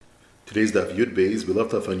Today's daf Yud Beis. We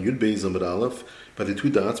left off on Yud Beis Amud Aleph by the two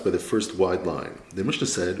dots by the first wide line. The Mishnah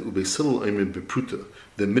said, "Ubeisil aimin bepruta."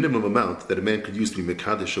 The minimum amount that a man could use to be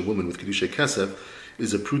mekadesh a woman with Kidushin kesef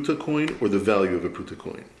is a pruta coin or the value of a pruta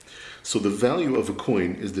coin. So the value of a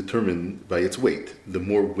coin is determined by its weight. The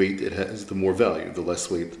more weight it has, the more value. The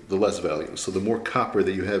less weight, the less value. So the more copper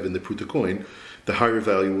that you have in the pruta coin, the higher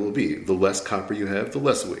value will be. The less copper you have, the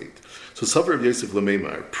less weight. So Savar Rav Yosef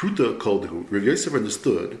Lameimar, pruta koldehu. Rav Yosef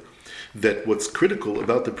understood that what's critical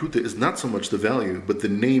about the pruta is not so much the value, but the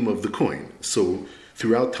name of the coin. So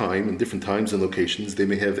throughout time, in different times and locations, they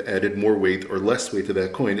may have added more weight or less weight to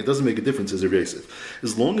that coin. It doesn't make a difference as a Yosef.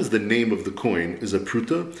 As long as the name of the coin is a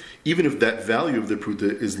pruta, even if that value of the pruta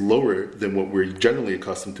is lower than what we're generally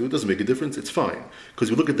accustomed to, it doesn't make a difference, it's fine. Because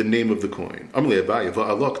we look at the name of the coin.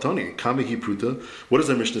 What does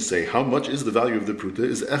our Mishnah say? How much is the value of the pruta?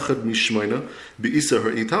 Is echad mishmoina be'isa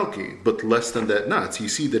her italki, but less than that not. So you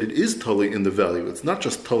see that it is tali in the value. It's not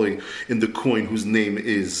just tali in the coin whose name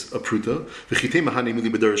is a pruta. Maybe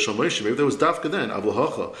that was dafka then.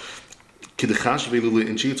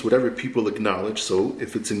 It's whatever people acknowledge. So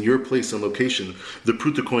if it's in your place and location, the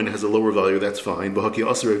pruta coin has a lower value, that's fine. There was a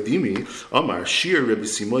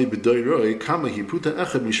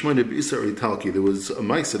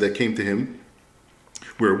maisa that came to him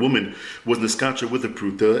where a woman was niskacha with a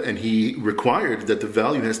pruta, and he required that the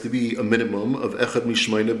value has to be a minimum of echad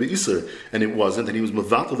mishmayna be'isar, and it wasn't, and he was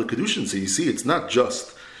mavatal the Kidushin. So you see, it's not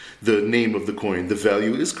just the name of the coin, the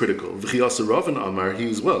value is critical. V'chiyasa Ravan Amar, he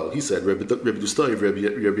as well. He said, Rebbe Dustay, Rebbe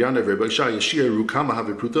Yana, Rebbe Ishaya, Shia Rukama have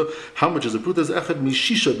a pruta. How much is a pruta? Is echad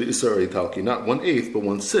mishisha be'isar italki, not 1/8, but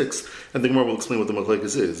 1/6. And the Gemara will explain what the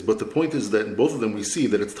machlekes is. But the point is that in both of them we see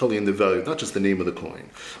that it's telling in the value, not just the name of the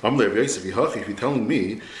coin. If you're telling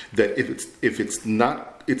me that if it's not,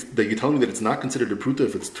 that you're telling me that it's not considered a pruta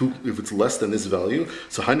if it's less than this value.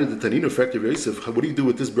 So Hainu the Tanino effective Yosef, what do you do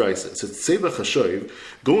with this brisa? It says Seva Chashoiv,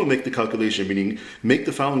 go and make the calculation, meaning make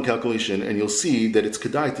the following calculation, and you'll see that it's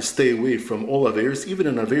kedai to stay away from all averis, even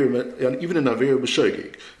in avera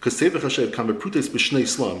b'shogeg. Because Seva Chashoiv kam prutas b'shnei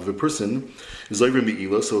slam. If a person is over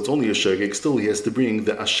me'ilas, so it's only a shogeg, still he has to bring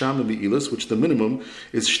the asham me'ilas, which the minimum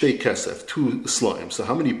is shtei kesef, 2 slime. So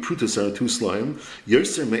how many prutas are in 2 slime?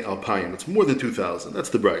 Yoser me alpayim. It's more than 2,000. That's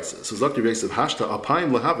the brisa. So Zakti Yosef Hashta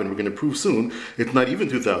Alpayim Lahavin. We're going to prove soon it's not even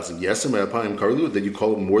 2,000. Yes, my Alpayim Karlu, that you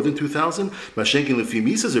call it more than 2,000. Mashenkin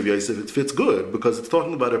Lefimi says of Yosef, it fits good because it's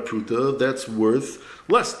talking about a pruta that's worth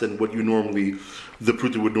less than what the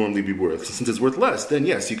pruta would normally be worth. So since it's worth less, then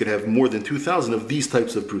yes, you could have more than 2,000 of these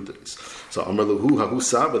types of prutas. So Amar Lahu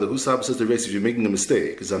Hahusaba, the Husaba says to Yosef, you're making a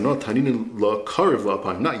mistake. Because I'm not Taninin La Karev La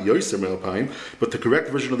Alpayim, not Yosef Ma Alpayim, but the correct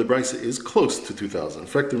version of the brisa is close to 2,000. In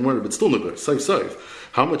fact, but still no good. Saif.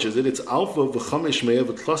 How much is it? It's alpha v'chamesh me'ev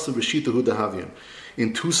v'tlasav v'shitahu dahavian.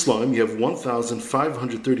 In 2 slime, you have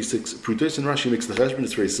 1,536 prutas. And Rashi makes the cheshbon.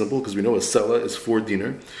 It's very simple because we know a sela is 4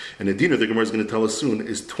 dinar, and a dinar, the Gemara is going to tell us soon,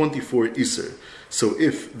 is 24 iser. So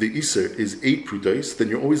if the iser is 8 prutas, then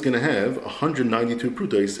you're always going to have 192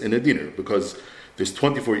 prutas in a dinar because there's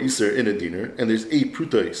 24 iser in a dinar, and there's 8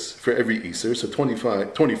 prutais for every iser, so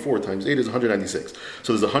 24 times 8 is 196.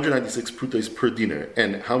 So there's 196 prutais per dinar,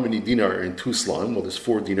 and how many dinar are in 2 slime? Well, there's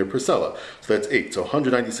 4 dinar per sela, so that's 8. So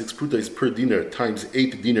 196 prutais per dinar times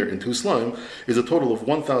 8 dinar in 2 slime is a total of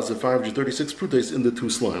 1,536 prutais in the 2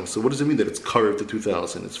 slime. So what does it mean that it's carved to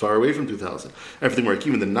 2,000? It's far away from 2,000. Everything like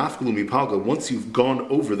even the nafkulu mipalga, once you've gone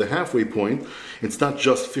over the halfway point, it's not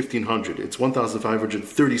just 1,500, it's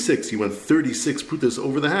 1,536. You went 36 prutas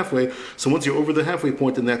over the halfway. So once you're over the halfway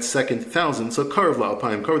point in that second 1,000, so karv la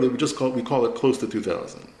alpayim karv, we call it close to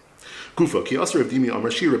 2,000. Kufa ki asar avdimi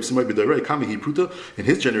amarshi Reb Simai b'daray kami hi pruta. In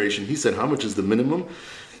his generation, he said, how much is the minimum?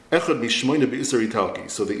 Echad mishmoina be'isar italki.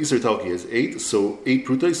 So the isar italki is 8, so 8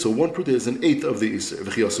 prutas, so 1 pruta is an 1/8 of the isar.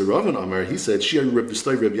 V'chi asar Ravan Amar, he said, Shi'ar Reb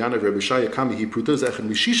Dustay, Reb Yana, Reb Ishaya kami hi pruta is echad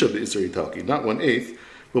mishisha be'isar italki. Not 1/8,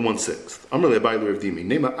 but 1/6. Amar le'abaylu Rav Dimi.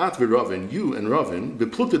 Nema at v'Ravin, you and Ravin,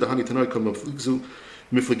 beplukta dahani tanoi kam miflagisu.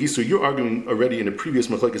 You're arguing already in a previous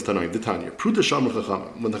machlekes tanoim, the Tanya. Pruta sham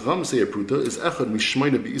chacham. When the chacham say a pruta is echad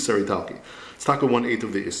mishmayna be'isar italki. It's taka 1/8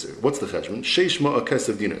 of the isar. What's the cheshbon? Sheish ma a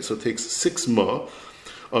kesef dinar. So it takes 6 ma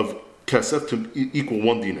of kesef to equal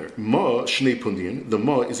 1 dinar. Ma shnei pundian. The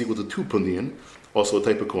ma is equal to 2 pundian. Also a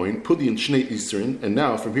type of coin. Pudian shnei isrin. And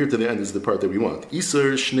now from here to the end is the part that we want.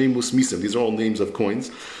 Isar shnei musmisim. These are all names of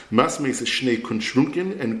coins. Masmeis is shnei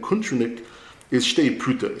kuntrunkin, and kuntrunik is shtei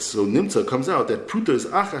prutas. So nimtza comes out that pruta is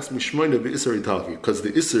achas mishmoina be'isar italki, because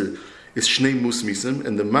the isar is Shnei Musmisim,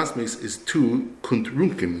 and the Masmes is 2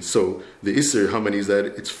 Kuntrunkim. So the Isser, how many is that?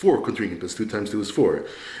 It's 4 Kuntrunkim, because 2 times 2 is 4.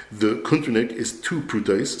 The Kuntrnik is 2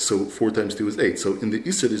 Prutais, so 4 times 2 is 8. So in the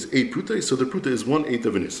Isser there's 8 Prutais, so the Pruta is 1/8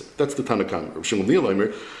 of an Isser. That's the Tanakam. Rav Shimon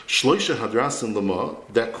Leimer, Shloisha Hadrasin Lama,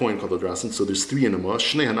 that coin called Hadrasin, so there's 3 in Lama,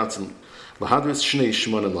 Shnei Hanatzin Lahadris, Shnei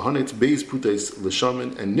Shman and Lahanit, Beis Prutais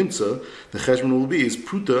Lishamin, and Nimtza, the Cheshman will be is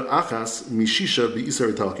Pruta Achas Mishisha Bi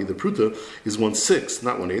Isser Italki. The Pruta is 1/6,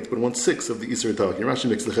 not 1/8, but 1/6 of the Isser Italki. And Rashi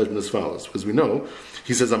makes the Cheshman as follows, because we know,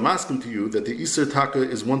 he says, I'm asking to you that the Isser Taka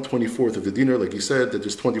is 1/24 of the dinar, like you said, that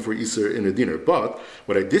there's 24 Isser in a dinar. But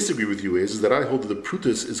what I disagree with you is that I hold that the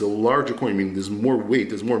Prutas is a larger coin, meaning there's more weight,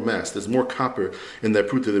 there's more mass, there's more copper in that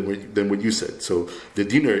Pruta than what you said. So the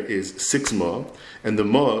dinar is 6 ma, and the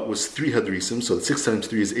ma was 3 hadrisim, so 6 times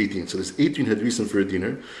 3 is 18. So there's 18 hadrisim for a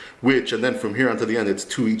dinar, which, and then from here on to the end, it's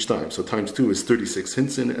 2 each time. So times 2 is 36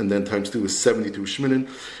 hinsin, and then times 2 is 72 shminin,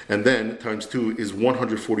 and then times 2 is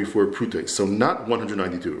 144 prutes. So not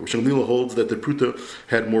 192. Rosh Hashanah holds that the pruta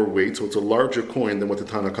had more weight, so it's a larger coin than what the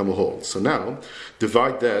Tanakama holds. So now,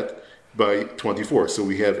 divide that by 24. So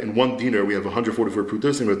we have, in one dinar, we have 144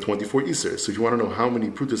 prutas, and we have 24 isers. So if you want to know how many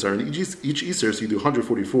prutas are in each iser, so you do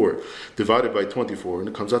 144 divided by 24, and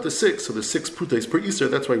it comes out to 6. So there's 6 prutas per iser.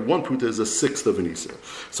 That's why one pruta is 1/6 of an iser.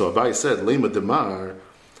 So Abai said, Lema Demar,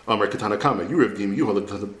 Amar Katanakama, you Ravdim, you hold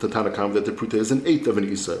the Tanakama that the pruta is 1/8 of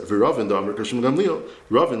an iser. Viravin, the Amar Kashim Gamliel.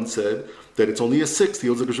 Ravin said that it's only 1/6. He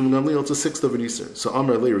holds the Kashim Gamliel, it's 1/6 of an iser. So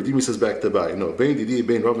Amar Lei, Ravdim says back to Abai, no, Bain Didi,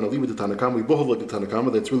 Bain Ravin, Ali with the Tanakama, we both hold like the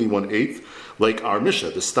Tanakama, that's really 1/8. Like our Mishnah,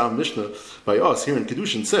 the Stam Mishnah by us here in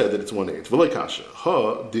Kidushin said that it's 1/8. V'lei kasha.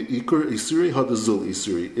 Ha, the Ikur Isuri, ha, the Zul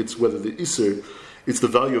Isuri. It's whether the Isur, it's the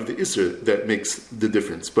value of the Isur that makes the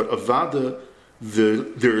difference. But Avada,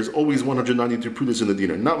 there is always 192 prutas in the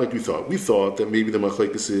dinar. Not like we thought. We thought that maybe the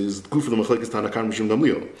machlekes is good for the machlekes Tanakam Rishon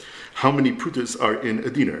Gamliel. How many prutas are in a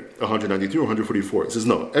dinar? 192 or 144? It says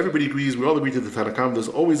no. Everybody agrees. We all agree to the Tanakam. There's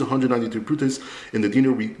always 192 prutas in the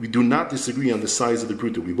dinar. We do not disagree on the size of the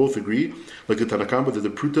pruta. We both agree, like the Tanakam, that the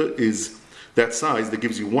pruta is that size that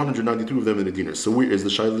gives you 192 of them in a dinar. So where is the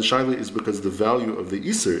shaila? The shaila is because the value of the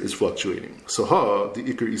iser is fluctuating. So the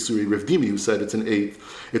ikar isuri Revdimi, who said it's 1/8,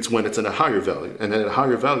 it's when it's in a higher value. And at a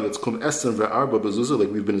higher value, it's kum esen ve'arba bezuzah,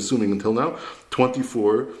 like we've been assuming until now,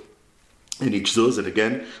 24 in each zuz. And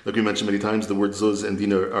again, like we mentioned many times, the word zuz and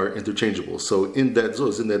dinar are interchangeable. So in that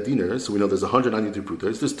zuz, in that dinar, so we know there's 192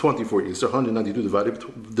 prutas, there's 24 iser. 192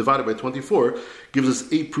 divided by 24 gives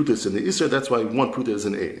us 8 prutas in the iser. That's why 1 pruta is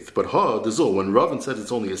 1/8. But the zul, when Ravin says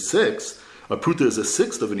it's only 1/6, a pruta is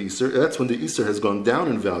 1/6 of an iser, that's when the iser has gone down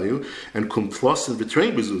in value and kum plus and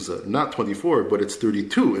betrayin bezuzah, not 24, but it's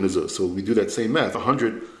 32 in a zuz. So we do that same math.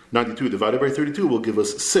 192 divided by 32 will give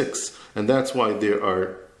us 6, and that's why there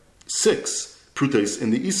are 6 prutas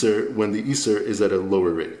in the iser when the iser is at a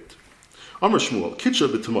lower rate. Amar Shmuel, Kitcha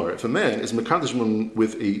b'tamar, if a man is mekadosh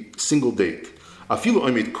with a single date, afilu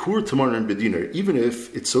oimid kur tamarim bedinar, even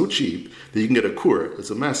if it's so cheap that you can get a kur,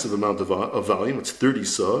 it's a massive amount of volume, it's 30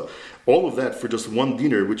 sa, all of that for just 1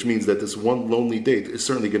 dinar, which means that this one lonely date is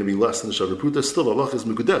certainly going to be less than the shavar pruta. Still, Allah is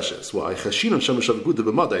mekudeshes. Why? Chashin on shavar pruta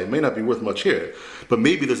b'madai. It may not be worth much here, but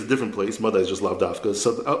maybe there's a different place. Madai is just lavdafka.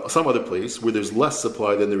 So, some other place where there's less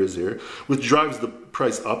supply than there is here, which drives the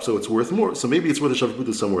price up, so it's worth more. So maybe it's worth a shavar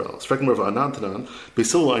pruta somewhere else.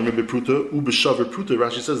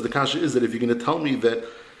 Rashi says the kasha is that if you're going to tell me that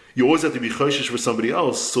you always have to be chayshish for somebody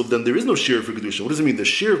else, so then there is no share for Kedushin. What does it mean? The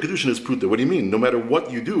share of Kedushin is pruta. What do you mean? No matter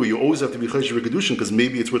what you do, you always have to be chayshish for Kedushin because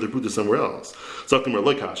maybe it's worth a pruta somewhere else. So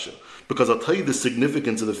like Hasha. Because I'll tell you the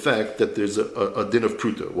significance of the fact that there's a din of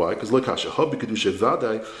pruta. Why? Because like Hasha, ha b'kedushay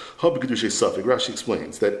vadai, ha b'kedushay safik. Rashi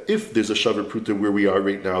explains that if there's a shavar pruta where we are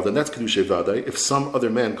right now, then that's kedushay vadai. If some other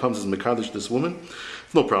man comes as mekadosh this woman,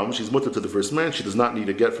 no problem. She's mutter to the first man. She does not need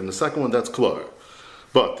a get from the second one. That's klar.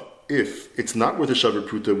 But if it's not worth a shavar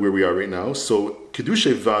pruta where we are right now, so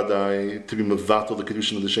kedushay vadai to be mevatel the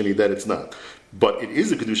kedushin of the sheni, that it's not. But it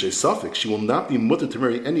is a kedushay suffix. She will not be mutter to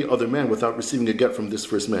marry any other man without receiving a get from this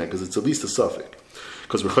first man, because it's at least a suffix.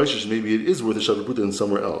 Because rechayshish, maybe it is worth a shavar pruta in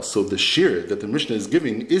somewhere else. So the shir that the Mishnah is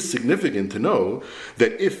giving is significant to know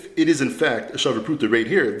that if it is in fact a shavar pruta right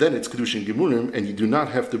here, then it's kedushin gemurim, and you do not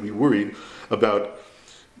have to be worried about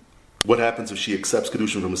what happens if she accepts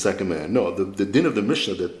Kedushin from a second man. No, the din of the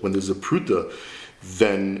Mishnah, that when there's a pruta,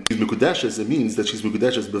 then she's Mekudeshes, it means that she's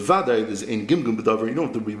Mekudeshes bevadai, there's ein gimgum bedavar, you don't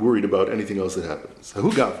have to be worried about anything else that happens. Hu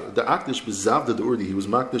gavra, the akdish bezavda the urdi, he was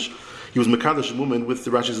Mekadosh a woman with, the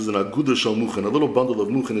Rashi says, an aguda shal muchen, a little bundle of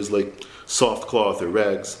muchen is like soft cloth or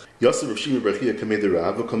rags. Yasser of Shimi Brachia kamei the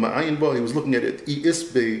Rav, kama ba, he was looking at it, i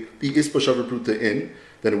ispa shavar pruta in,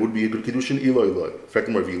 then it would be a good Kedushin ilo. In fact,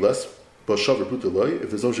 more less But shavar pruta loy, if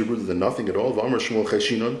there's no shavar pruta, then nothing at all. V'amar Shmuel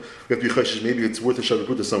cheshinon, we have to be cheshish, maybe it's worth a shavar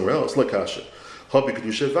pruta somewhere else, like kasha. Habi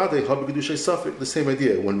kedushay vade, habi kedushay safik. The same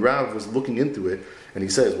idea. When Rav was looking into it, and he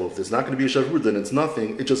says, well, if there's not going to be a shavar pruta, then it's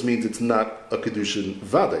nothing. It just means it's not a kedushin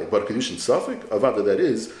vade, but a kedushin safik, a vade that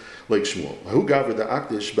is, like Shmuel. Who gathered the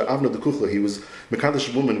akdish, but avna the kuchla, he was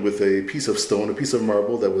mekadosh woman with a piece of stone, a piece of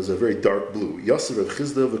marble that was a very dark blue. Yasser of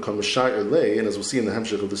Chizda v'kamashai erlei, and as we'll see in the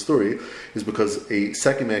hemshech of the story, is because a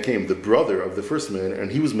second man came, the brother of the first man,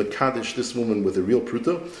 and he was mekadosh this woman with a real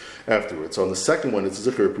pruta afterwards. So on the second one, it's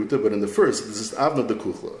a zikr pruta, but in the first, this is avna the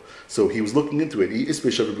kuchla. So he was looking into it. He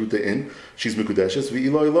ispe shavu pruta in, she's mekudeshes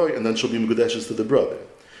v'iloi, and then she'll be mekudeshes to the brother.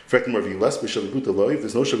 If there's no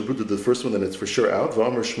shavu pruta to the first one, then it's for sure out.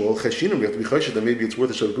 V'amar Shmuel cheshinim, we have to be cheshed that maybe it's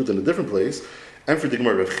worth a shavu pruta in a different place. And for the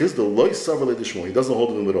Gemara, Rav Chizda loy savar le Shmuel, he doesn't hold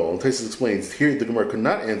of him at all. And Taisus explains here the Gemara could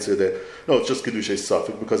not answer that. No, it's just kedushay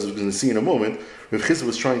safik, because as we're going to see in a moment, Rav Chizda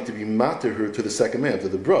was trying to be mater her to the second man, to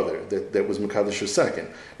the brother that was mekadosh her second.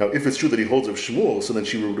 Now, if it's true that he holds of Shmuel, so then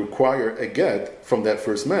she would require a get from that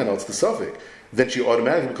first man. Now it's the safik. Then she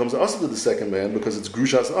automatically becomes asa to the second man because it's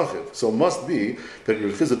grushas achiv. So it must be that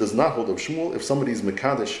Rav Chizda does not hold of Shmuel. If somebody is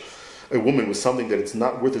mekadosh a woman with something that it's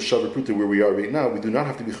not worth a shavar pruta where we are right now, we do not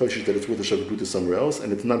have to be choshish that it's worth a shavar pruta somewhere else,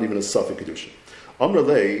 and it's not even a safek kedushin.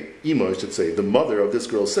 Amrlei, Ima, I should say, the mother of this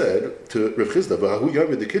girl said to Rav Chizda, "V'ahu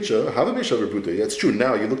yavid the kitcha, have a shavar pruta." Yeah, it's true.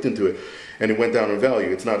 Now you looked into it, and it went down in value.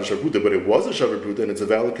 It's not a shavar pruta, but it was a shavar pruta, and it's a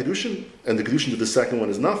valid kedushin, and the kedushin to the second one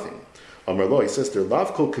is nothing. Amrlei says there,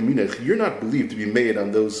 "Lav kol kaminech, you're not believed to be made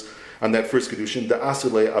on that first kedushin, the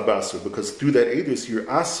aserle abasur, because through that edus you're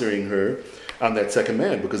asering her on that second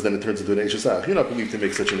man, because then it turns into an Eishasach. You're not believed to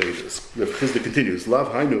make such an Eishas. Chizda continues, Lav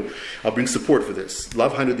Hainu, I'll bring support for this.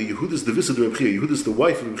 Lav Hainu, the Yehudis, the Visad Reb Chia, Yehudis, the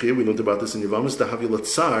wife of Reb Chia, we learned about this in Yavamas, the Havilat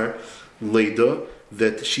Tsar, Leda,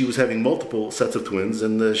 that she was having multiple sets of twins,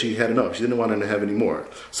 and she had enough. She didn't want to have any more.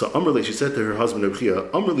 So Amrle, she said to her husband Reb Chia,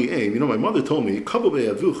 Amrli Aim, my mother told me, Kabbe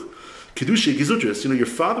Avuch, Kidushin Gizutris, your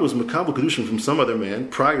father was Makabal Kidushin from some other man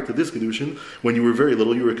prior to this Kidushin. When you were very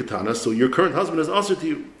little, you were a katana, so your current husband is also to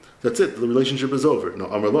you. That's it. The relationship is over. No,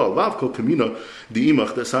 Amarla, Lav Kol Kamina, the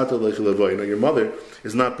Imach, the Sata Lechilavoy. Your mother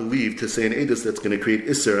is not believed to say an edus that's going to create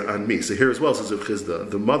Isser on me. So here as well, says Rav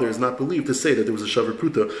Chizda, the mother is not believed to say that there was a Shavar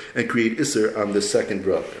Pruta and create Isser on the second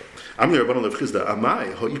brother. Amir Rabbanon Rav Chizda,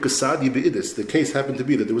 Amai, Ho'ikasadi Be'idis. The case happened to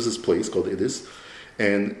be that there was this place called Idis,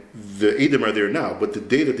 and the Edom are there now, but the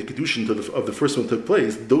day that the Kidushin of the first one took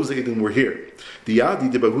place, those Edom were here. The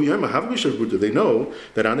Yadi, the Bahu Yama, have a Shavar Pruta. They know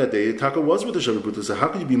that on that day, Taka was with the Shavar Pruta. So how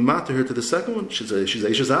could you be mad to her to the second one? She's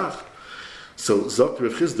Eishazach. So Zok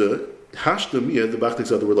Rav Chizda, Hashta Mia, the Bachtik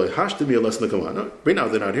Zad were like, Hashta Mia less Nakamana. Right now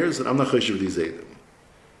they're not here, so I'm not Choshev with these Edom.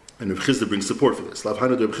 And Rav Chizda brings support for this. Lav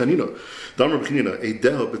Hana de Reb Chanina. Dam Reb Chanina,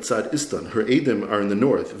 Eideha B'tzad Istan. Her Edom are in the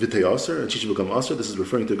north. Vitei Aser, and she should become Aser. This is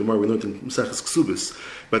referring to Gemara we learned in Maseches Ksubis,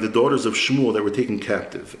 by the daughters of Shmuel that were taken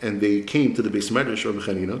captive. And they came to the Beis Medrash of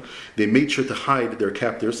Reb Chanina. They made sure to hide their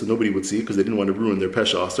captors so nobody would see, because they didn't want to ruin their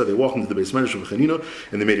Pesha Aser. They walked into the Beis Medrash of Reb Chanina,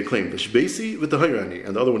 and they made a claim. V'shbeisi with the Hayrani,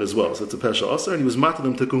 and the other one as well. So that's a Pesha Aser, and he was mated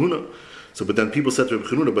them to Kahuna. So, but then people said to Reb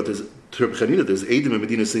Chanina, but to Reb Chanina, there's Edom in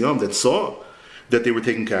Medina Siyam that saw that they were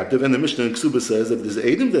taken captive, and the Mishnah in Ksuba says that if there's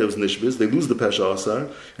Edom that was Nishbis, they lose the Pesha Asar,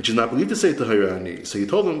 and she's not believed to say to Hayrani. So he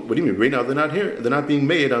told them, what do you mean? Right now they're not here. They're not being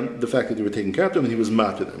made on the fact that they were taken captive, and he was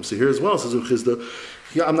mad to them. So here as well, says Rav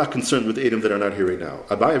Chizda, I'm not concerned with Edom that are not here right now.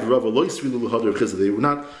 Abayev Rava lo yisrilu l'had Rav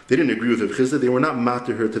Chizda. They didn't agree with Rav Chizda. They were not mad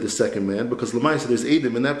to her to the second man, because L'maisa there's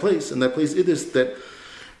Edom in that place Idis that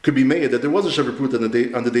could be made that there was a Shavar Pruta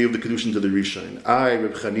on the day of the Kidushin to the Rishon.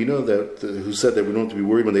 Reb Chanina, who said that we don't have to be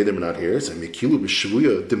worried when the Edom are not here, said, Mekilu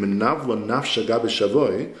b'shvuya demenavla nafsha gabe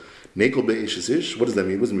shavoy, nekel be'eshesish. What does that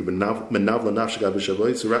mean? What does it mean? Menavla nafsha gabe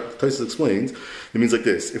shavoy. So Taisus explains, it means like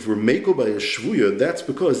this. If we're mekel by a shvuya, that's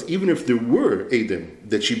because even if there were Edom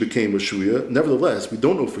that she became a shvuya, nevertheless, we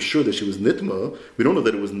don't know for sure that she was nitma. We don't know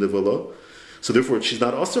that it was nivala. So therefore, she's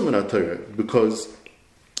not asr min Torah, because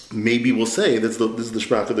maybe we'll say this is the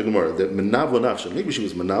Shprach of the Gemara, that menavla nafsha, maybe she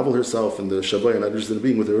was menavel herself and the Shavai are not interested in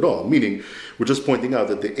being with her at all. Meaning, we're just pointing out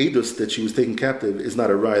that the Edus that she was taken captive is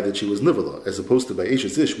not a raya that she was nivala, as opposed to by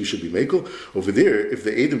Eshes Ish, we should be mekel. Over there, if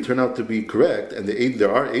the Edom turn out to be correct, and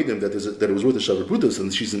there are Edom that it was worth a Shavar Pruta,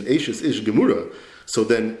 and she's an Eshes Ish Gemura, so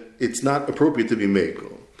then it's not appropriate to be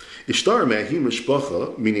mekel. Ishtar me'hi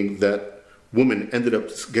mishpacha, meaning that woman ended up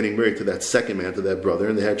getting married to that second man, to that brother,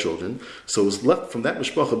 and they had children. So it was left from that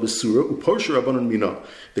mishpacha besura uparsha rabbanon mina.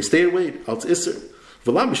 They stayed away al isser.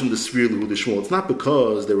 It's not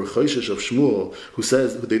because they were chayshish of Shmuel, who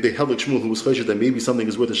says they held like Shmuel, who was chayshish that maybe something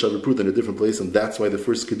is worth a shavar prut in a different place, and that's why the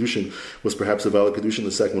first Kidushin was perhaps a valid Kidushin,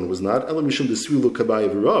 the second one was not. Elam mishum desvilu kabai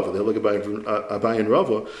v'rav. They held like Abai and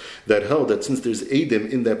Rava that held that since there's Edim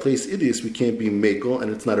in that place, Idius, we can't be Mekel,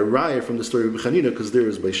 and it's not a raya from the story of Bechanina, because there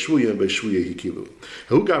is by Shvuya and by Shvuya Hikilu.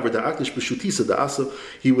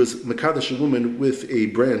 He was Mekadesh a woman with a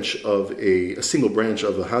branch of a single branch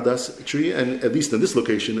of a Hadas tree, and at least in this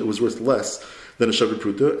location, it was worth less than a shavar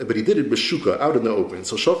pruta, but he did it b'shuka, out in the open.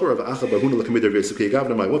 So shachar of acha bahuna l'kamidar v'esukei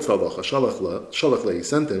gavnamai. What's the halacha? Shalach le. He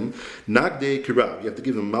sent him nagdei kirav. You have to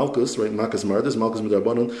give him malchus, right? Malchus mardas, malchus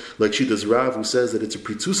midarbanon, like she does Rav, who says that it's a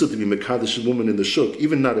pritzusa to be mekadesh woman in the shuk,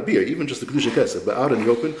 even not a bia, even just a kedusha kesef, but out in the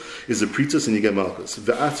open is a pritzus and you get malchus.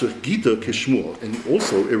 Ve'atzur gita kishmuel, and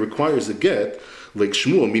also it requires a get like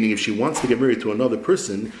Shmuel, meaning if she wants to get married to another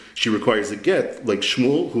person, she requires a get, like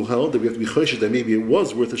Shmuel, who held that we have to be choshesh that maybe it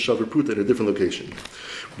was worth a shavar prut at a different location.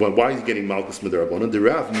 Well, why is he getting malchus midarabbanan? The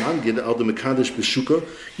Rav mangid al the mekadesh b'shuka,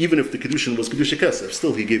 even if the kedushin was kedusha kesef,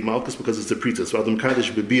 still he gave malchus because it's a pritzah. So al the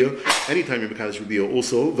mekadesh b'bia, anytime you're mekadesh b'bia,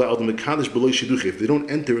 also al the mekadesh b'loy shiduche. If they don't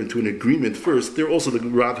enter into an agreement first, they're also the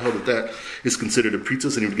Rav held that is considered a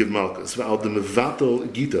pritzah, and he would give malchus. Al the mevatel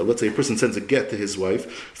gita. Let's say a person sends a get to his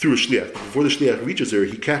wife through a shliach. Before the shliach reaches her,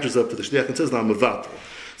 he catches up to the shliach and says, "Now mevatel."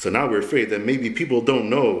 So now we're afraid that maybe people don't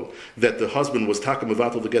know that the husband was taka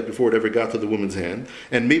mevatel the get before it ever got to the woman's hand,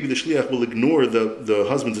 and maybe the shliach will ignore the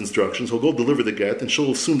husband's instructions. He'll go deliver the get, and she'll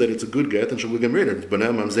assume that it's a good get, and she'll get married.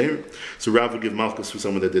 So Rav would give malchus for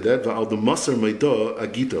someone that did that.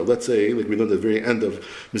 Let's say, like we learned at the very end of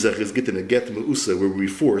Mizachis Gittin, a get meusa, where we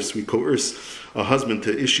coerce a husband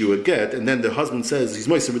to issue a get, and then the husband says, he's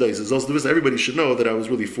meiser b'day, he says, also everybody should know that I was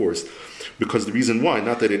really forced. Because the reason why,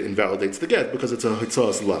 not that it invalidates the get, because it's a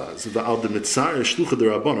hitzah's laz. If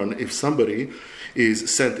somebody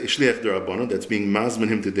is sent a shliach d'Rabbanan that's being mazman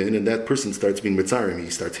him to din, and that person starts being mitzarim, he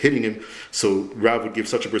starts hitting him, so Rav would give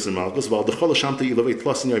such a person malchus.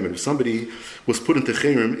 If somebody was put into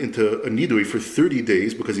chayrim, into a nidui for 30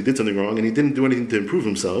 days because he did something wrong and he didn't do anything to improve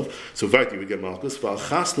himself, so Vaiti would get malchus. A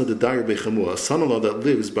son-in-law that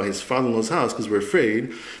lives by his father-in-law's house, because we're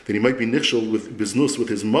afraid that he might be nichshel with biznus with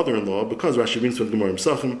his mother-in-law, because Rashi brings from the Gemara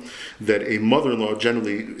Mesachim that a mother-in-law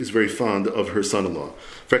generally is very fond of her son-in-law. In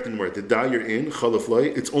fact, in the Gemara, the day you're in,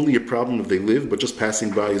 it's only a problem if they live, but just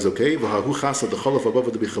passing by is okay. There was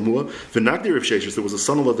a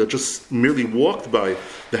son-in-law that just merely walked by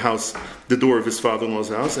the house, the door of his father-in-law's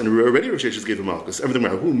house, and already Rav Sheshes gave him malchus. Everything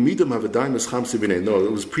around. No,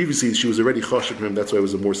 it was previously she was already chashiv from him. That's why it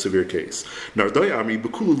was a more severe case. Rav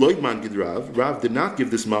did not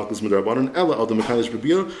give this malchus midrabanan ella al demekadesh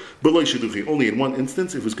b'bia b'loy shiduchi. Only in one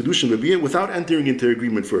instance, it was kedushin b'bia without entering into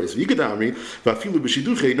agreement first. No,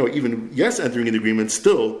 even yes, entering into agreement,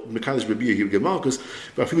 still mekadesh b'bia he would get malchus.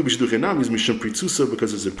 Vafilu b'shiduchi nam is mishum pritzusa,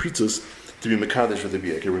 because it's a pritzus to be mekadesh for the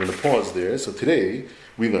bia. Okay, we're going to pause there. So today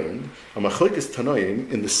we learned a machlokes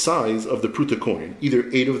tanoim in the size of the pruta coin. Either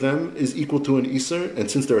 8 of them is equal to an iser,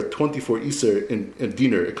 and since there are 24 iser in a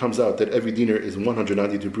dinar, it comes out that every dinar is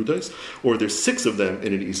 192 prutas, or there's 6 of them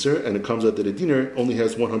in an iser, and it comes out that a dinar only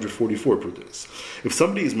has 144 prutas. If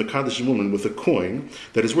somebody is mekadesh woman with a coin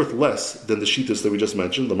that is worth less than the shitas that we just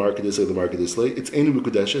mentioned, the market is it's enu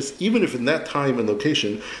mukudeshes, even if in that time and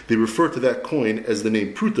location they refer to that coin as the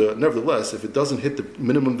name pruta, nevertheless, if it doesn't hit the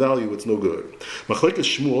minimum value, it's no good. Machlokes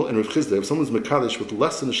Shmuel and Rav Chizda, if someone's mekadesh with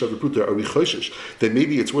less than a shavar pruta, are we choshesh that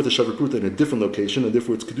maybe it's worth a shavar pruta in a different location, and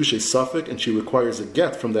therefore it's kedusha safek, and she requires a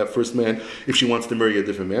get from that first man if she wants to marry a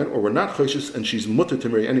different man, or we're not choshesh and she's mutter to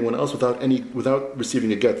marry anyone else without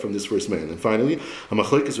receiving a get from this first man. And finally, a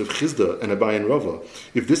machlokes Rav Chizda and Abai and Rava,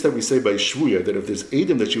 if this that we say by shvuya, that if there's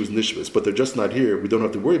edim that she was nishvis, but they're just not here, we don't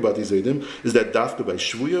have to worry about these edim, is that dafka by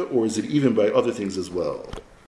shvuya, or is it even by other things as well?